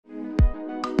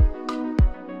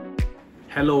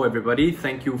Hello everybody,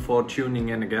 thank you for tuning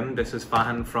in again. This is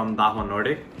Fahan from Dahua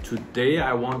Nordic. Today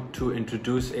I want to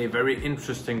introduce a very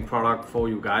interesting product for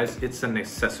you guys. It's an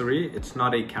accessory, it's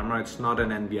not a camera, it's not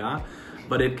an NVR,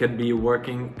 but it can be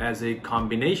working as a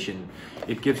combination.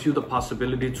 It gives you the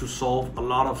possibility to solve a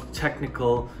lot of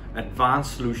technical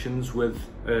advanced solutions with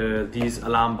these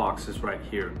alarm boxes right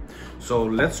here. So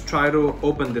let's try to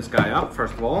open this guy up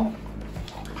first of all.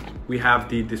 We have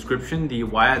the description, the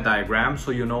wire diagram,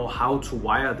 so you know how to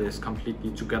wire this completely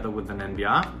together with an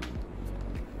NVR.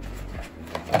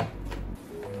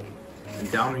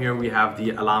 And down here we have the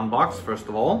alarm box, first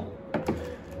of all.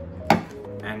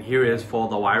 And here is for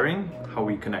the wiring, how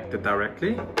we connect it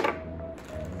directly.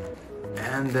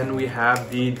 And then we have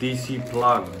the DC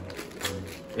plug.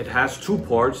 It has two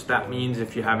ports. That means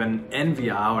if you have an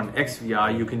NVR or an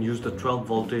XVR, you can use the 12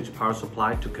 voltage power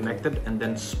supply to connect it and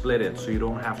then split it, so you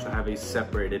don't have to have a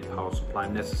separated power supply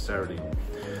necessarily.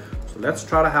 So let's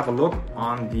try to have a look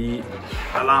on the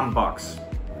alarm box.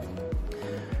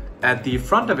 At the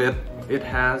front of it, it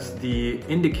has the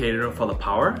indicator for the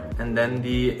power and then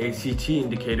the ACT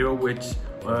indicator, which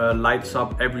lights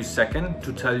up every second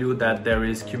to tell you that there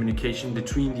is communication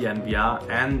between the NVR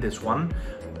and this one.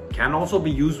 Can also be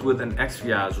used with an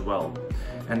XVR as well.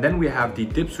 And then we have the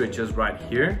dip switches right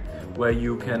here, where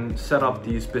you can set up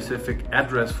the specific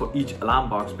address for each alarm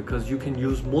box, because you can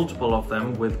use multiple of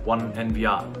them with one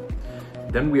NVR.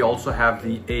 Then we also have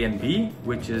the A and B,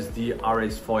 which is the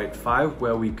RS485,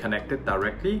 where we connect it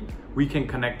directly. We can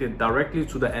connect it directly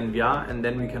to the NVR, and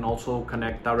then we can also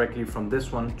connect directly from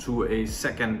this one to a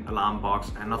second alarm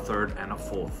box and a third and a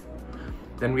fourth.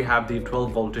 Then we have the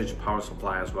 12 voltage power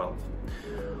supply as well.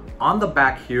 On the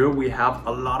back here, we have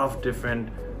a lot of different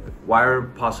wire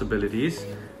possibilities.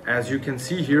 As you can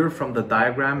see here from the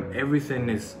diagram, everything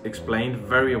is explained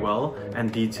very well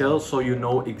and detailed, so you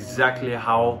know exactly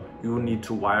how you need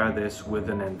to wire this with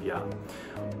an NVR.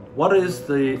 What is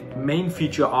the main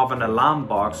feature of an alarm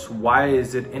box? Why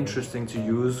is it interesting to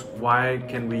use? Why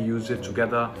can we use it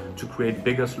together to create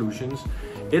bigger solutions?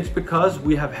 It's because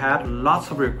we have had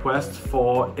lots of requests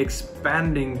for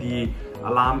expanding the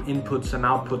alarm inputs and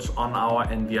outputs on our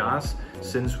NVRs,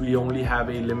 since we only have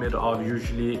a limit of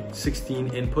usually 16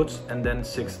 inputs and then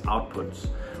 6 outputs.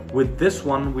 With this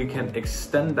one, we can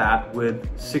extend that with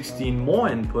 16 more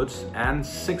inputs and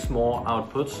 6 more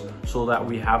outputs, so that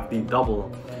we have the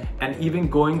double. And even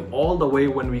going all the way,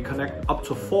 when we connect up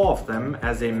to 4 of them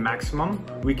as a maximum,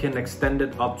 we can extend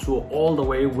it up to all the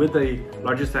way with the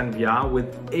largest NVR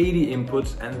with 80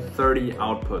 inputs and 30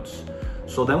 outputs.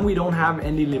 So then we don't have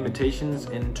any limitations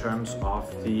in terms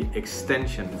of the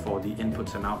extension for the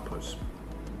inputs and outputs.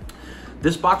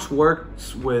 This box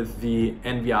works with the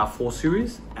NVR 4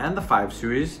 series and the 5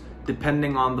 series,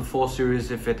 depending on the 4 series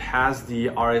if it has the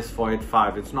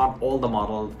RS485. It's not all the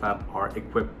models that are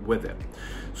equipped with it.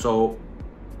 So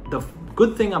the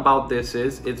good thing about this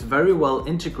is it's very well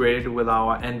integrated with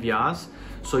our NVRs,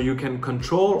 so you can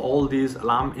control all these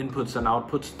alarm inputs and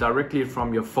outputs directly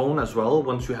from your phone as well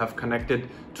once you have connected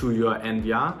to your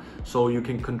NVR. So you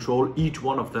can control each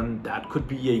one of them. That could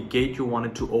be a gate you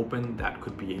wanted to open, that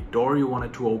could be a door you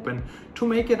wanted to open, to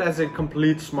make it as a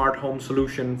complete smart home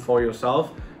solution for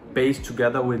yourself, based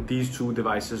together with these two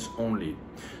devices only.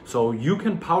 So you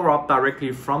can power up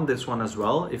directly from this one as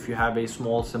well. If you have a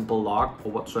small simple lock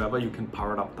or whatsoever, you can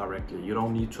power it up directly. You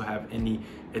don't need to have any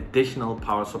additional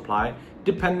power supply,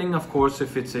 depending of course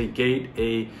if it's a gate,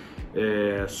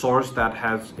 a source that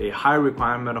has a high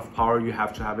requirement of power, you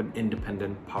have to have an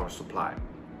independent power supply.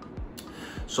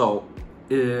 So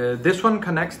this one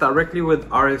connects directly with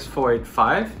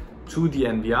RS485 to the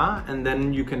NVR, and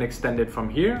then you can extend it from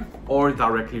here or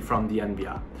directly from the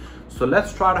NVR. So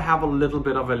let's try to have a little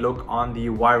bit of a look on the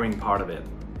wiring part of it.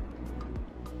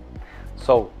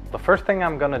 So the first thing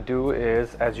I'm gonna do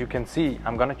is, as you can see,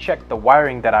 I'm gonna check the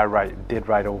wiring that I did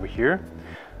right over here.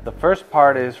 The first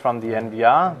part is from the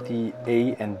NVR, the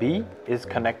A and B is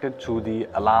connected to the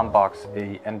alarm box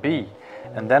A and B.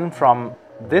 And then from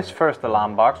this first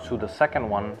alarm box to the second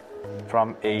one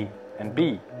from A and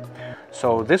B.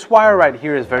 So this wire right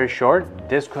here is very short.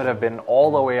 This could have been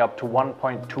all the way up to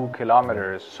 1.2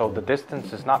 kilometers, so the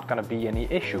distance is not going to be any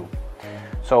issue.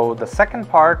 So the second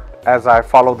part, as I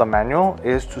follow the manual,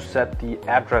 is to set the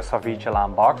address of each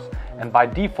alarm box, and by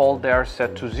default they are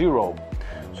set to 0.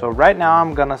 So right now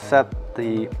I'm gonna set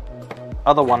the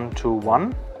other one to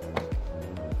 1.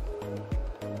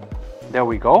 There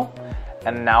we go.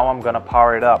 And now I'm gonna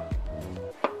power it up.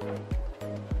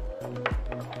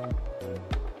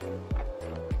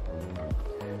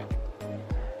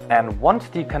 And once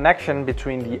the connection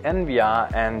between the NVR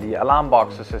and the alarm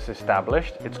boxes is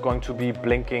established, it's going to be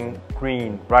blinking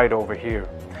green right over here.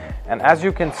 And as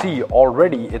you can see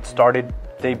already,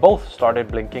 they both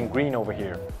started blinking green over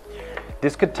here.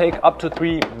 This could take up to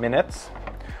 3 minutes,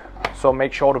 so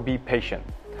make sure to be patient.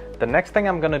 The next thing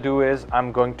I'm going to do is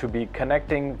I'm going to be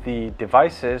connecting the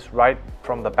devices right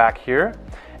from the back here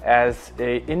as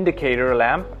an indicator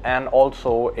lamp and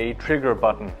also a trigger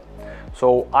button.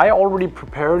 So I already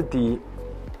prepared the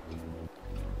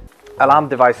alarm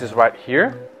devices right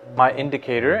here, my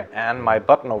indicator and my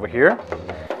button over here,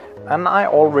 and I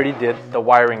already did the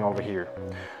wiring over here.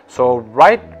 So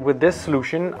right with this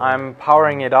solution, I'm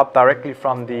powering it up directly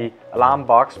from the alarm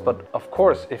box, but of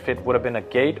course if it would have been a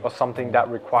gate or something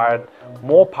that required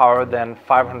more power than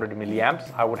 500 milliamps,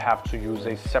 I would have to use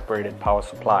a separated power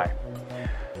supply.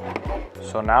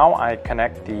 So now I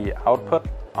connect the output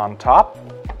on top,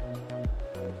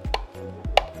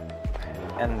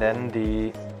 and then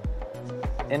the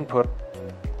input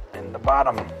in the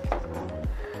bottom.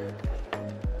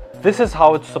 This is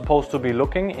how it's supposed to be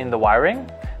looking in the wiring.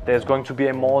 There's going to be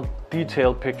a more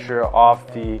detailed picture of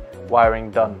the wiring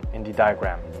done in the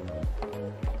diagram.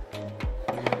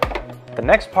 The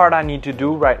next part I need to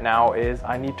do right now is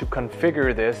I need to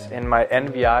configure this in my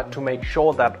NVR to make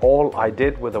sure that all I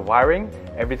did with the wiring,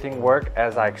 everything worked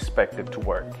as I expected to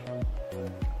work.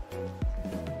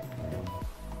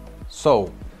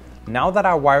 So now that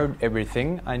I wired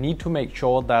everything, I need to make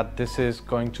sure that this is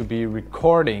going to be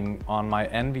recording on my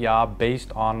NVR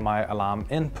based on my alarm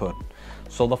input.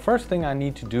 So the first thing I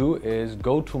need to do is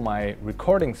go to my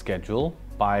recording schedule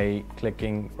by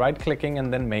right-clicking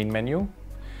and then main menu,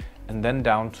 and then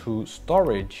down to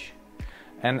storage.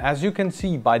 And as you can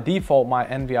see, by default my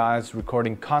NVR is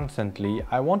recording constantly.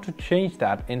 I want to change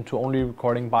that into only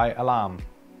recording by alarm.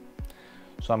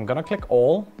 So I'm gonna click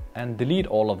all and delete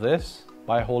all of this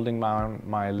by holding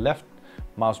my left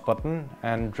mouse button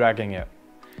and dragging it.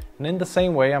 And in the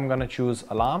same way, I'm gonna choose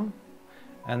alarm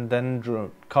and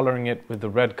then coloring it with the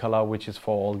red color, which is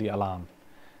for all the alarm.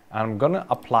 I'm gonna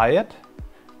apply it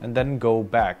and then go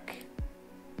back.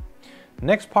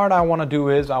 Next part I want to do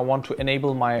is I want to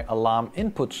enable my alarm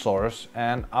input source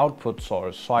and output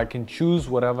source so I can choose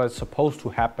whatever is supposed to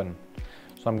happen.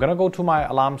 So I'm gonna go to my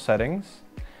alarm settings.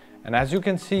 And as you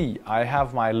can see, I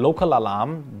have my local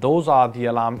alarm. Those are the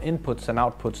alarm inputs and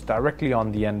outputs directly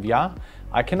on the NVR.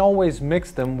 I can always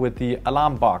mix them with the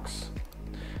alarm box.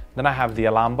 Then I have the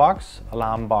alarm box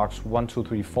 1, 2,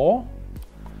 3, 4.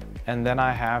 And then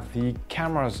I have the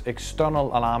camera's external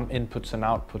alarm inputs and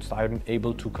outputs. I'm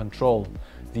able to control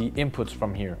the inputs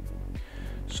from here.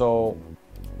 So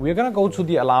we're gonna go to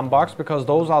the alarm box because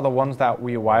those are the ones that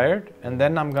we wired. And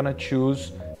then I'm gonna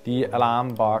choose the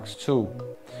alarm box 2.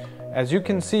 As you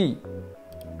can see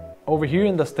over here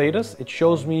in the status, it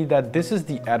shows me that this is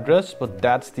the address, but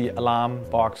that's the alarm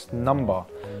box number.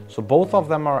 So both of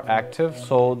them are active,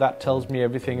 so that tells me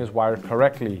everything is wired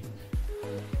correctly.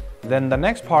 Then the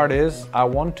next part is I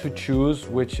want to choose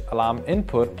which alarm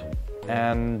input,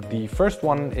 and the first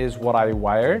one is what I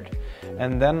wired,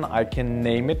 and then I can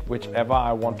name it whichever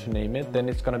I want to name it. Then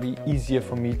it's going to be easier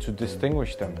for me to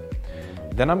distinguish them.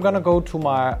 Then I'm going to go to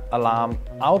my alarm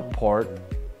out port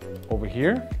over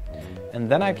here, and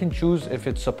then I can choose if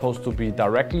it's supposed to be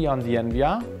directly on the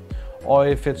NVR or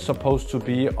if it's supposed to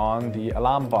be on the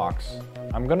alarm box.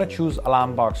 I'm gonna choose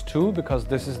alarm box 2 because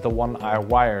this is the one I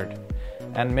wired,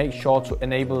 and make sure to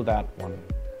enable that one.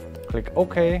 Click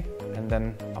OK and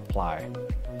then apply.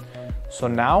 So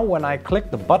now when I click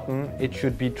the button, it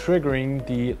should be triggering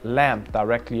the lamp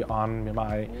directly on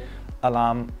my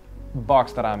alarm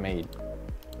box that I made.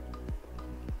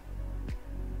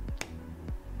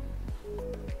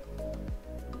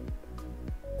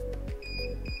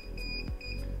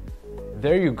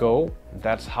 There you go,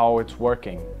 that's how it's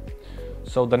working.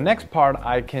 So the next part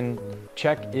I can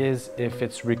check is if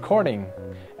it's recording.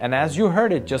 And as you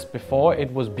heard it just before,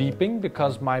 it was beeping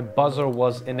because my buzzer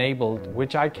was enabled,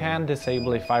 which I can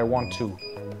disable if I want to.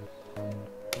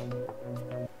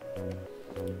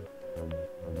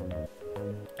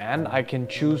 And I can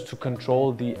choose to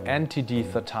control the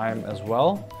anti-dether time as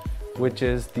well, which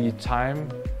is the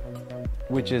time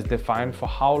which is defined for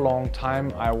how long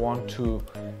time I want to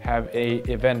have a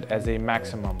event as a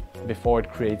maximum before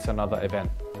it creates another event.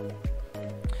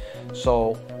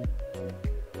 So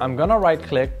I'm gonna right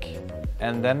click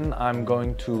and then I'm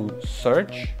going to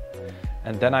search,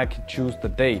 and then I can choose the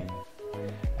date.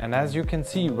 And as you can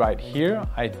see right here,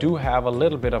 I do have a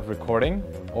little bit of recording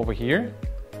over here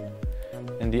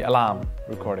in the alarm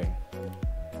recording.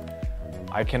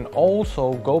 I can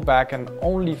also go back and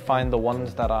only find the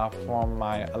ones that are from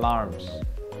my alarms.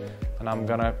 and I'm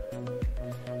gonna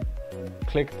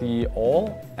click the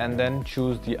all and then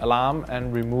choose the alarm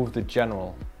and remove the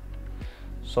general.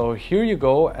 So here you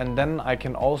go, and then I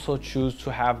can also choose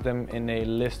to have them in a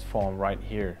list form right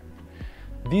here.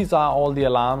 These are all the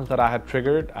alarms that I had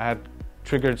triggered. I had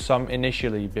triggered some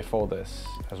initially before this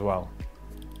as well.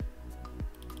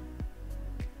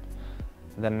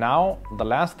 Then now the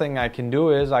last thing I can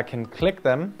do is I can click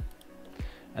them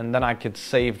and then I could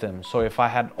save them. So if I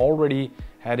had already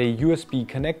had a USB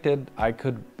connected, I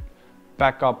could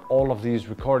back up all of these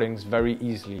recordings very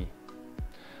easily.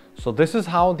 So this is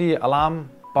how the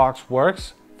alarm box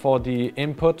works for the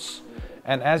inputs.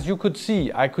 And as you could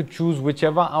see, I could choose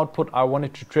whichever output I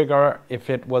wanted to trigger, if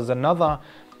it was another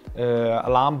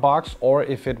alarm box or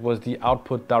if it was the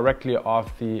output directly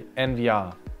of the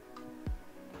NVR.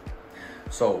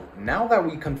 So now that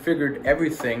we configured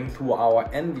everything through our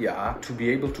NVR to be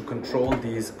able to control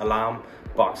these alarm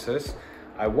boxes,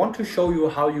 I want to show you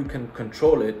how you can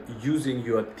control it using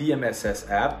your DMSS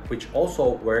app, which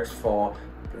also works for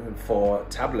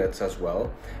tablets as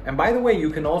well. And by the way, you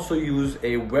can also use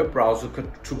a web browser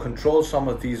to control some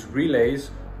of these relays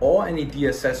or any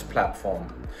DSS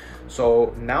platform.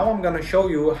 So now I'm going to show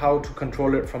you how to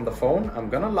control it from the phone. I'm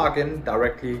going to log in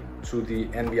directly to the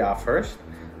NVR first.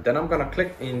 Then I'm going to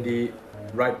click in the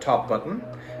right top button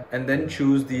and then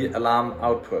choose the alarm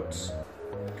outputs.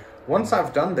 Once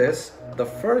I've done this, the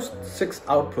first 6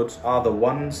 outputs are the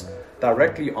ones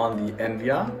directly on the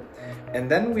NVR. And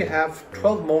then we have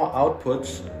 12 more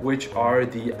outputs, which are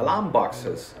the alarm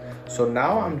boxes. So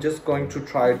now I'm just going to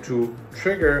try to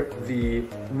trigger the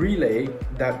relay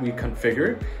that we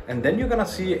configured. And then you're gonna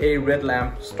see a red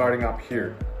lamp starting up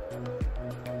here.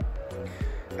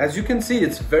 As you can see,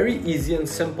 it's very easy and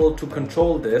simple to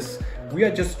control this. We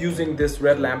are just using this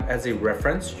red lamp as a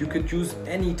reference. You could use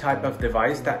any type of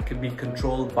device that could be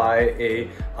controlled by a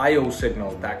IO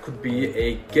signal. That could be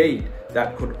a gate,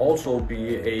 that could also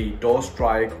be a door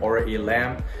strike or a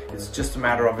lamp. It's just a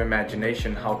matter of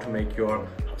imagination how to make your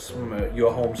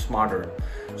home smarter.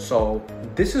 So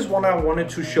this is what I wanted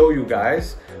to show you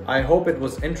guys. I hope it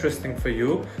was interesting for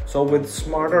you. So with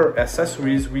smarter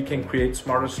accessories, we can create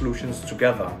smarter solutions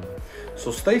together.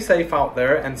 So stay safe out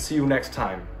there and see you next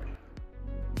time.